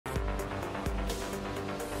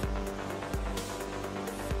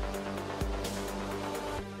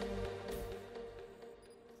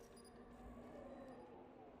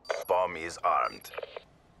Bomb is armed.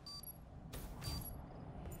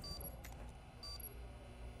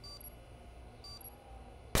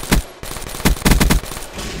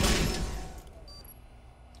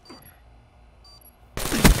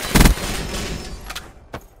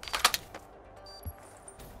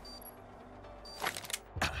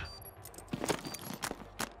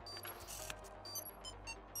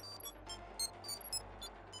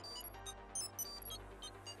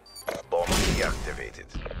 Bomb deactivated.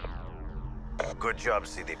 Good job,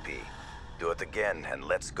 CDP. Do it again and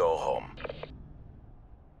let's go home.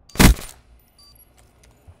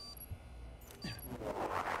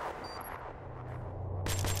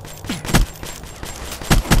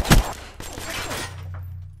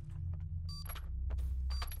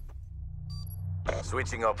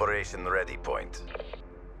 Switching operation ready point.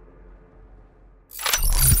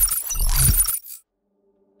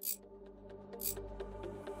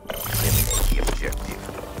 Eliminate the objective.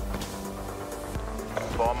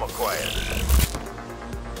 Bomb acquired.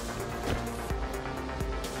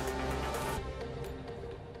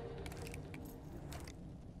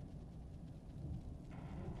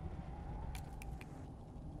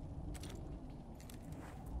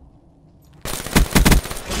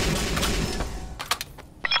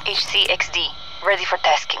 HCXD, ready for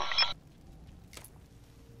tasking.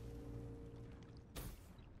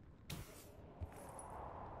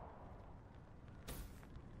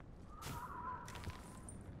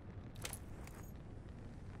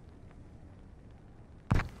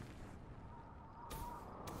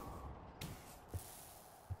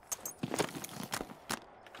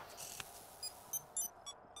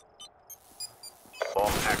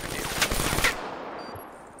 Bomb active.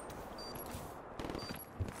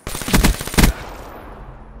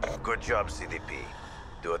 Good job, CDP.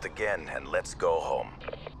 Do it again and let's go home.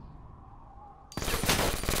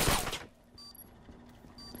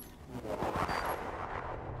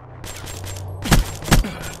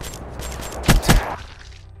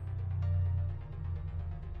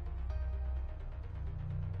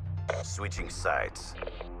 Switching sides.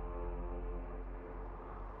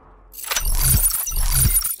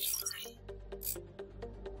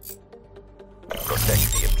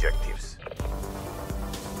 Protect the objectives.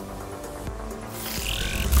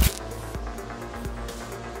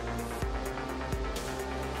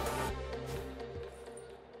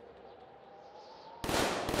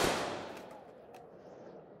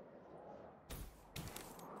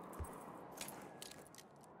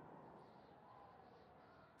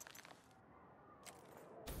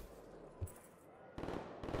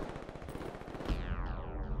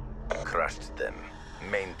 Crushed them.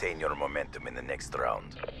 Maintain your momentum in the next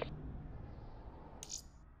round.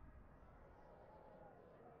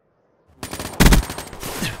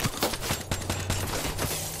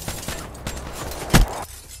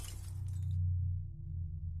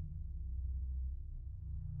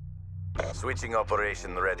 Switching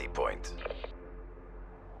operation ready point.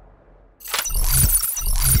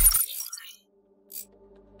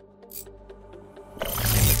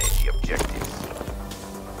 Eliminate the objectives.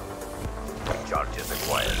 Charges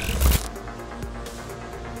acquired.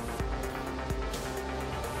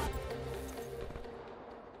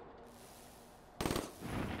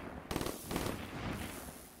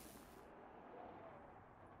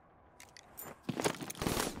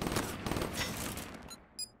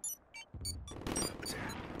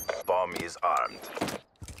 Bomb is armed.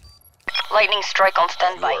 Lightning strike on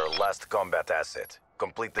standby. Your last combat asset.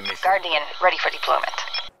 Complete the mission. Guardian, ready for deployment.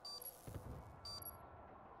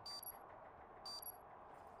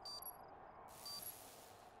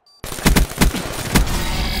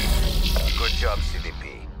 Good job,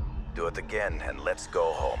 CDP. Do it again and let's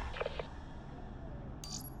go home.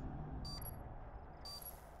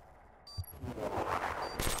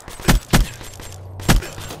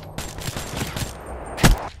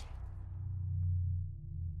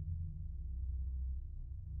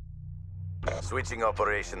 Switching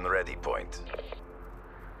operation ready point.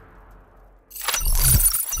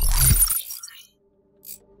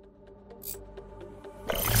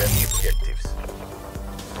 Defend the objectives.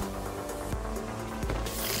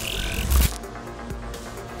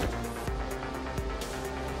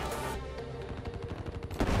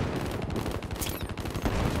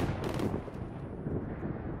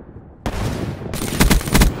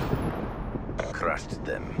 Crushed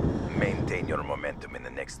them. Maintain your momentum in the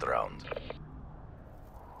next round.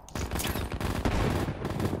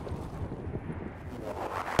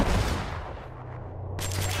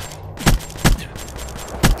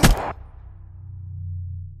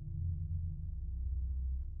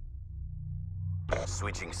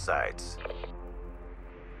 Switching sides.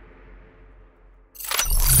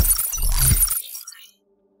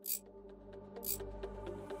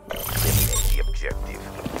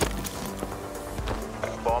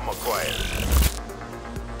 acquired.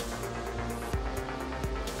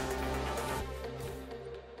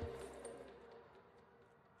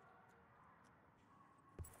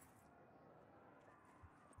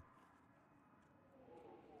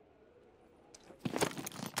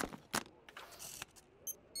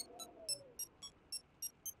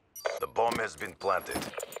 The bomb has been planted.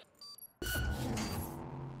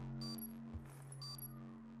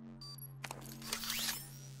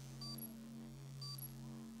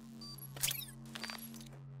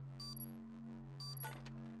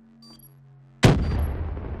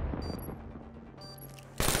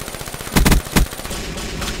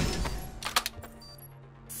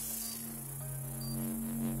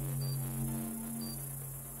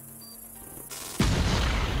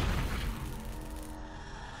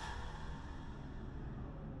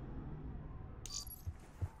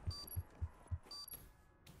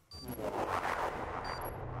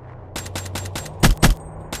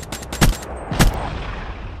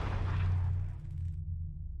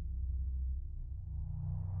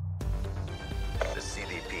 The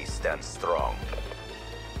CDP stands strong.